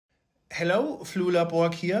Hello, Flula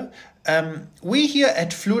Borg here. We here at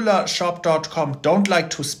flulashop.com don't like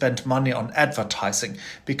to spend money on advertising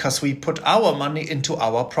because we put our money into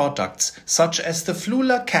our products, such as the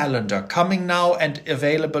Flula Calendar, coming now and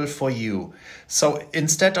available for you. So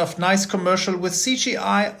instead of nice commercial with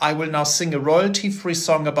CGI, I will now sing a royalty-free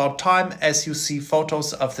song about time as you see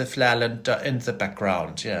photos of the Flalendar in the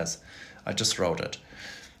background. Yes, I just wrote it.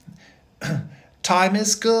 Time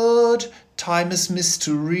is good, time is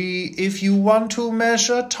mystery. If you want to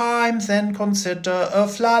measure time, then consider a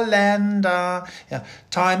Flalendar. Yeah,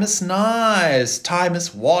 time is nice, time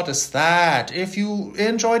is what is that? If you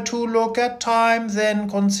enjoy to look at time, then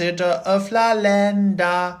consider a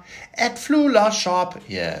Flalendar. At Flula Shop,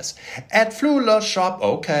 yes. At Flula Shop,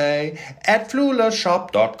 okay. At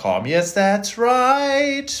flulashop.com, yes, that's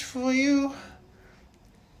right for you.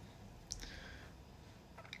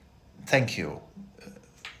 Thank you.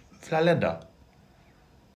 Flalendar.